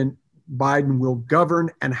President Biden will govern,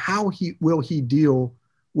 and how will he deal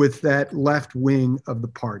with that left wing of the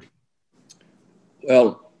party?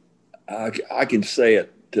 Well, I can say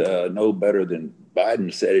it no better than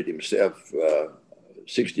Biden said it himself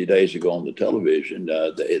 60 days ago on the television.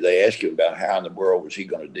 They asked him about how in the world was he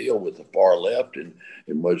going to deal with the far left, and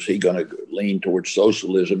was he going to lean towards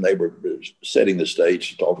socialism. They were setting the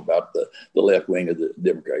stage to talk about the left wing of the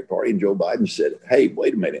Democratic Party. And Joe Biden said, hey,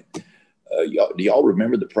 wait a minute. Do y'all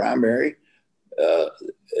remember the primary?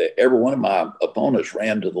 Every one of my opponents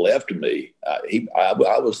ran to the left of me. I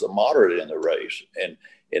was the moderate in the race, and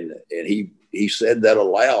he said that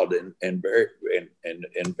aloud and very,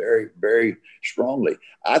 very strongly.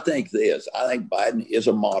 I think Biden is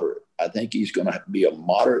a moderate. I think he's going to be a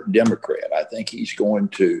moderate Democrat. I think he's going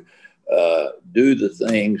to do the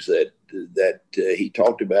things that he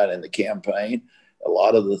talked about in the campaign. A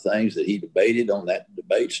lot of the things that he debated on that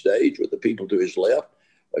debate stage with the people to his left.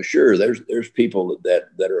 Sure, there's people that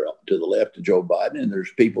are to the left of Joe Biden, and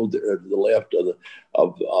there's people that are to the left of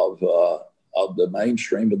the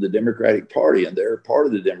mainstream of the Democratic Party, and they're part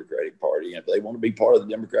of the Democratic Party. And if they want to be part of the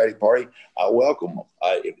Democratic Party, I welcome them.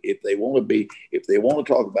 If they want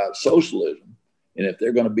to talk about socialism, and if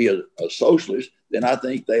they're going to be a socialist, then I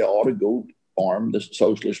think they ought to go arm the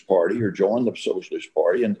Socialist Party or join the Socialist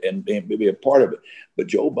Party and be a part of it. But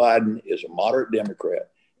Joe Biden is a moderate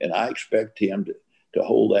Democrat, and I expect him to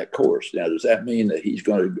hold that course. Now, does that mean that he's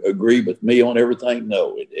going to agree with me on everything?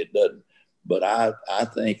 No, it doesn't. But I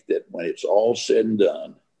think that when it's all said and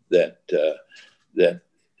done, that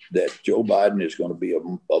Joe Biden is going to be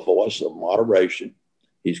a voice of moderation.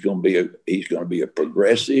 He's going to be a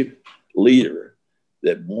progressive leader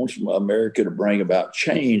that wants America to bring about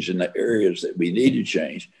change in the areas that we need to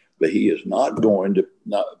change. But he is not going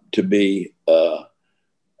to be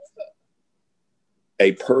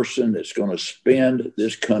a person that's going to spend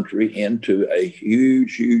this country into a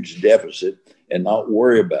huge, huge deficit and not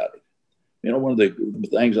worry about it. You know, one of the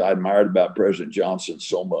things I admired about President Johnson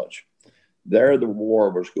so much, the war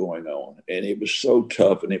was going on, and it was so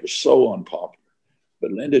tough and it was so unpopular.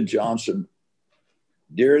 But Lyndon Johnson,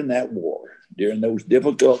 during that war, during those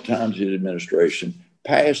difficult times in his administration,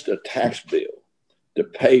 passed a tax bill to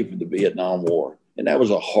pay for the Vietnam War. And that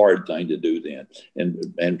was a hard thing to do then. And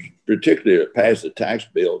particularly to pass a tax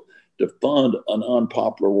bill to fund an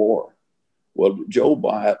unpopular war. Well, Joe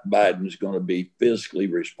Biden is going to be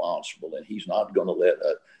fiscally responsible, and he's not going to let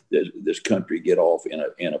this country get off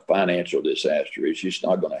in a financial disaster. It's just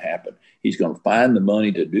not going to happen. He's going to find the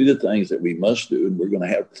money to do the things that we must do, and we're going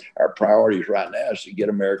to have our priorities right now is to get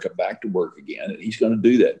America back to work again, and he's going to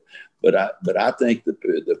do that. But I think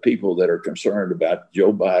the people that are concerned about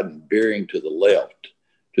Joe Biden veering to the left,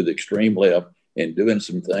 to the extreme left, and doing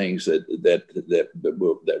some things that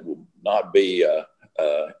will not be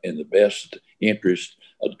in the best interest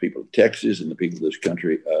of the people of Texas and the people of this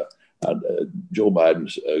country. Joe Biden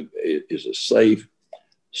is a safe,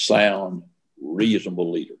 sound,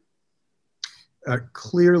 reasonable leader.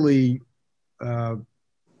 Clearly,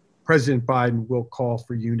 President Biden will call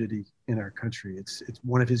for unity in our country. It's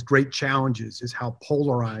one of his great challenges is how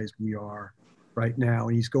polarized we are right now.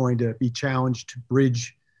 And he's going to be challenged to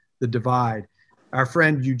bridge the divide. Our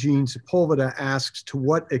friend Eugene Sepulveda asks to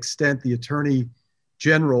what extent the Attorney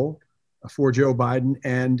General for Joe Biden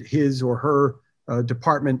and his or her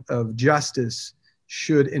Department of Justice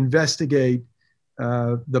should investigate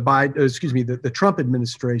the Trump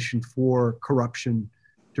administration for corruption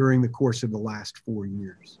during the course of the last 4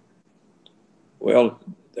 years. Well,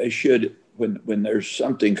 they should, when there's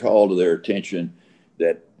something called to their attention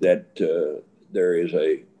that there is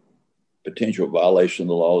a potential violation of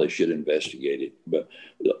the law, they should investigate it. But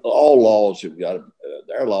all laws have got to,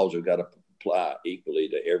 their laws have got to apply equally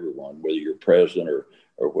to everyone, whether you're president or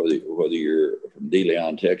whether you're from De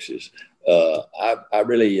Leon, Texas. I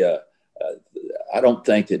don't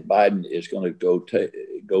think that Biden is going to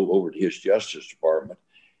go over to his Justice Department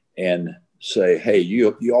and say, hey,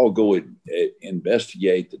 you all go and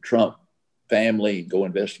investigate the Trump family, go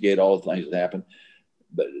investigate all the things that happened.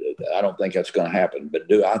 But I don't think that's going to happen. But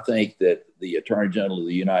do I think that the Attorney General of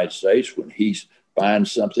the United States, when he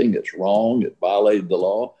finds something that's wrong, that violated the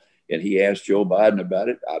law, and he asked Joe Biden about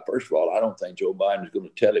it, first of all, I don't think Joe Biden is going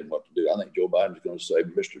to tell him what to do. I think Joe Biden is going to say,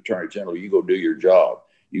 Mr. Attorney General, you go do your job.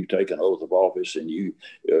 You take an oath of office, and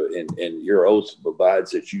and your oath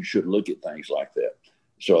provides that you should look at things like that.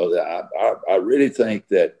 So I really think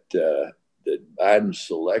that Biden's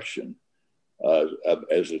selection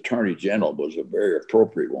as Attorney General was a very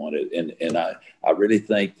appropriate one, and I really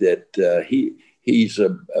think that he's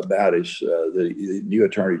about as the new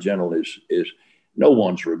Attorney General is no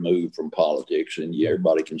one's removed from politics, and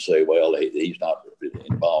everybody can say, well, he's not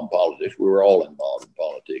involved in politics. We were all involved in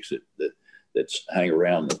politics that's hang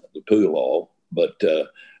around the pool all, but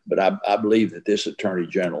I believe that this Attorney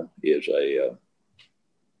General is a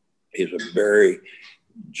very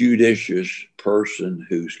judicious person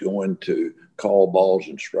who's going to call balls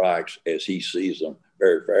and strikes as he sees them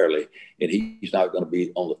very fairly. And he's not going to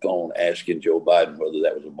be on the phone asking Joe Biden whether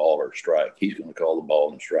that was a ball or a strike. He's going to call the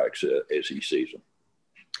ball and strikes as he sees them.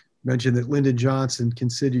 Mentioned that Lyndon Johnson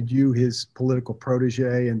considered you his political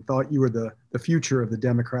protege and thought you were the future of the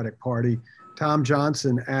Democratic Party. Tom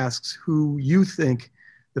Johnson asks who you think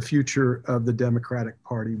the future of the Democratic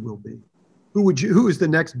Party will be. Who is the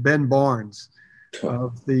next Ben Barnes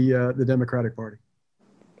of the Democratic Party?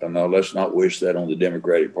 No, let's not wish that on the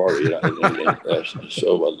Democratic Party.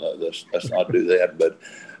 So let's not do that. But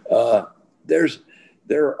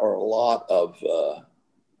there are a lot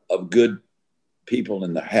of good people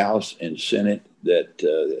in the House and Senate that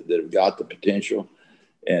have got the potential,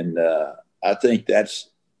 and I think that's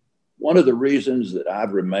one of the reasons that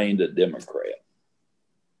I've remained a Democrat.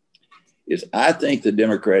 Is I think the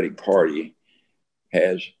Democratic Party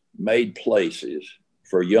has made places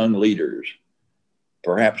for young leaders,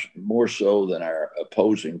 perhaps more so than our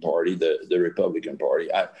opposing party, the Republican Party.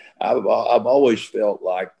 I've always felt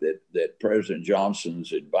like that President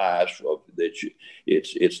Johnson's advice that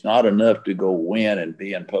it's not enough to go win and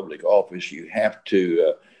be in public office. You have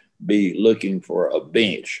to be looking for a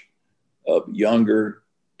bench of younger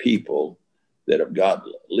people that have got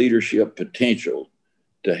leadership potential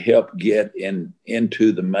to help get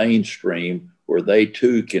into the mainstream where they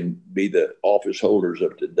too can be the office holders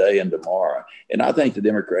of today and tomorrow. And I think the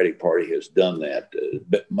Democratic Party has done that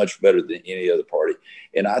much better than any other party.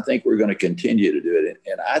 And I think we're going to continue to do it.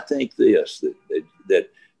 And I think that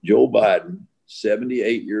Joe Biden,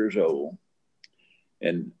 78 years old,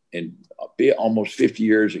 and almost 50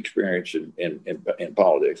 years experience in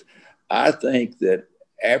politics, I think that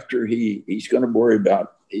after he's going to worry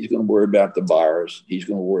about the virus, he's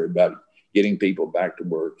going to worry about getting people back to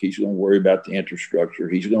work. He's going to worry about the infrastructure.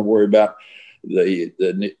 He's going to worry about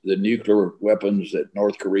the nuclear weapons that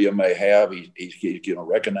North Korea may have. He's going to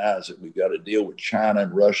recognize that we've got to deal with China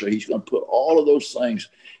and Russia. He's going to put all of those things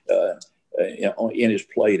in his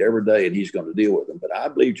plate every day, and he's going to deal with them. But I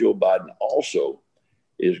believe Joe Biden also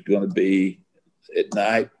is going to be at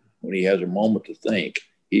night when he has a moment to think.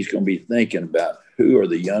 He's going to be thinking about who are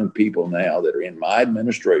the young people now that are in my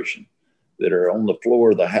administration, that are on the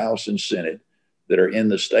floor of the House and Senate, that are in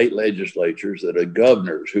the state legislatures, that are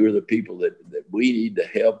governors, who are the people that we need to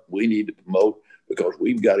help, we need to promote, because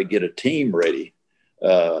we've got to get a team ready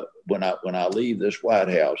when I leave this White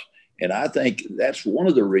House. And I think that's one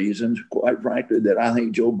of the reasons, quite frankly, that I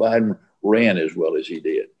think Joe Biden ran as well as he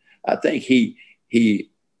did. I think he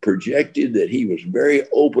projected that he was very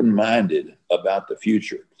open-minded about the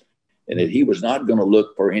future and that he was not going to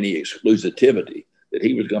look for any exclusivity, that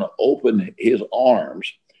he was going to open his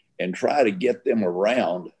arms and try to get them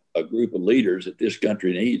around a group of leaders that this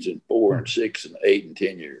country needs in 4 and 6 and 8 and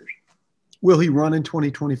 10 years. Will he run in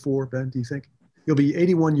 2024, Ben, do you think? He'll be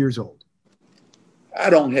 81 years old. I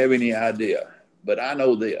don't have any idea, but I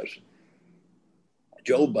know this.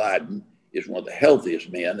 Joe Biden is one of the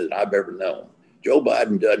healthiest men that I've ever known. Joe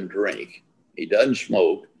Biden doesn't drink, he doesn't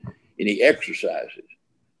smoke, and he exercises.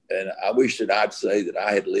 And I wish that I'd say that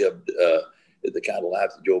I had lived the kind of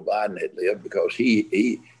life that Joe Biden had lived, because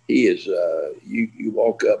he is, you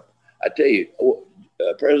walk up, I tell you,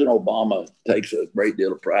 President Obama takes a great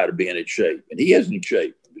deal of pride of being in shape, and he is in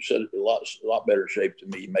shape. He's a lot better shape than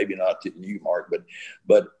me, maybe not to you, Mark,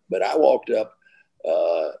 but I walked up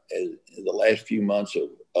in the last few months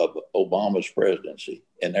of Obama's presidency,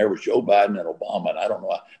 and there was Joe Biden and Obama, and I don't know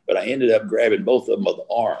why, but I ended up grabbing both of them by the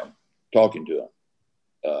arm, talking to them.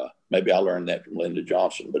 Maybe I learned that from Lyndon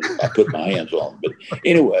Johnson, but I put my hands on them. But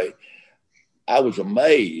anyway, I was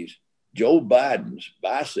amazed. Joe Biden's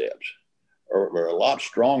biceps are a lot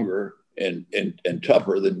stronger and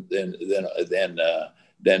tougher than President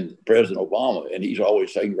Obama, and he's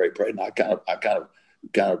always taking great pride. And I kind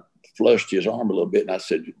of flushed his arm a little bit, and I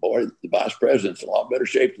said, "Boy, the vice president's in a lot better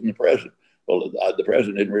shape than the president." Well, the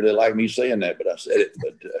president didn't really like me saying that, but I said it.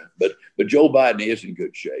 But Joe Biden is in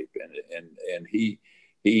good shape, and he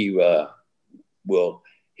will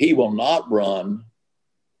not run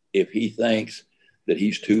if he thinks that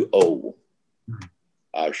he's too old.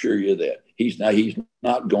 I assure you that he's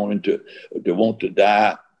not going to want to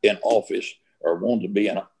die in office or want to be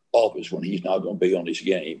in office when he's not going to be on his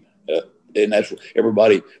game. And that's what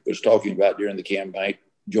everybody was talking about during the campaign.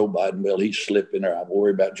 Joe Biden, well, he's slipping there. I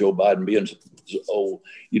worry about Joe Biden being old.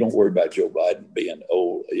 You don't worry about Joe Biden being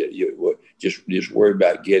old. You just worry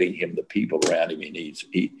about getting him the people around him he needs.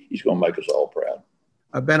 He's going to make us all proud.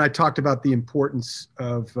 Ben, I talked about the importance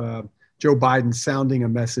of Joe Biden sounding a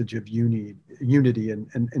message of unity,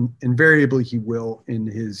 and invariably he will in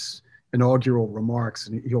his inaugural remarks,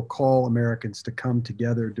 and he'll call Americans to come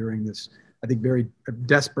together during this, I think, very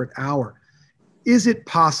desperate hour. Is it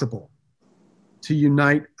possible to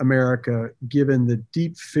unite America given the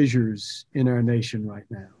deep fissures in our nation right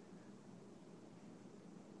now?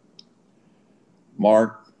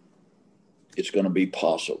 Mark, it's going to be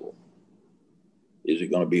possible. Is it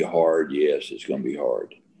going to be hard? Yes, it's going to be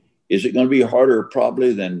hard. Is it going to be harder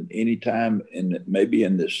probably than any time maybe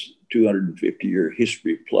in this 250-year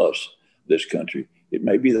history plus this country? It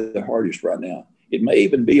may be the hardest right now. It may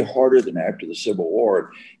even be harder than after the Civil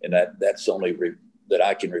War, and that's only that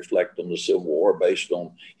I can reflect on the Civil War based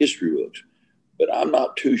on history books. But I'm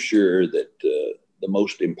not too sure that the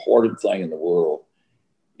most important thing in the world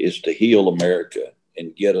is to heal America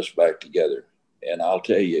and get us back together. And I'll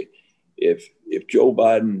tell you, if Joe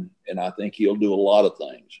Biden, and I think he'll do a lot of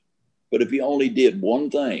things, but if he only did one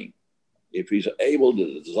thing, if he's able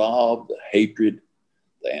to dissolve the hatred,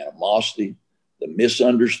 the animosity, the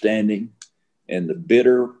misunderstanding, and the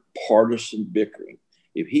bitter partisan bickering,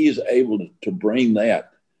 if he is able to bring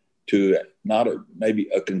that to not maybe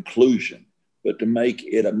a conclusion, but to make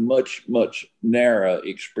it a much, much narrower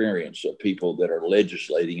experience of people that are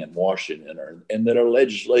legislating in Washington and that are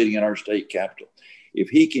legislating in our state capital. If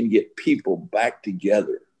he can get people back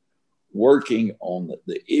together working on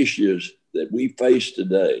the issues that we face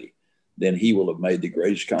today, then he will have made the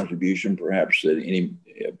greatest contribution perhaps that any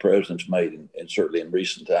president's made, and certainly in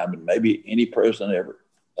recent time, and maybe any president ever.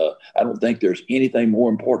 I don't think there's anything more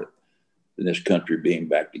important than this country being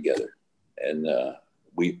back together. And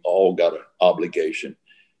we all got an obligation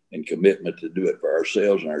and commitment to do it for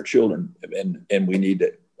ourselves and our children. And we need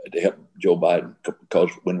to help Joe Biden, because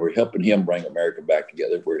when we're helping him bring America back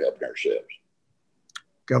together, we're helping ourselves.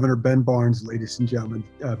 Governor Ben Barnes, ladies and gentlemen.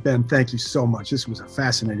 Ben, thank you so much. This was a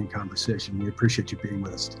fascinating conversation. We appreciate you being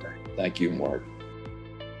with us today. Thank you, Mark.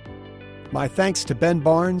 My thanks to Ben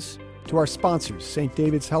Barnes, to our sponsors, St.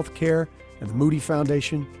 David's Healthcare and the Moody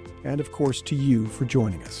Foundation, and of course to you for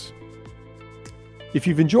joining us. If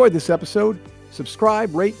you've enjoyed this episode,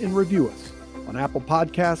 subscribe, rate, and review us on Apple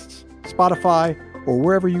Podcasts, Spotify, or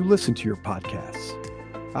wherever you listen to your podcasts.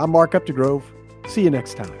 I'm Mark Updegrove. See you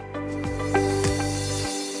next time.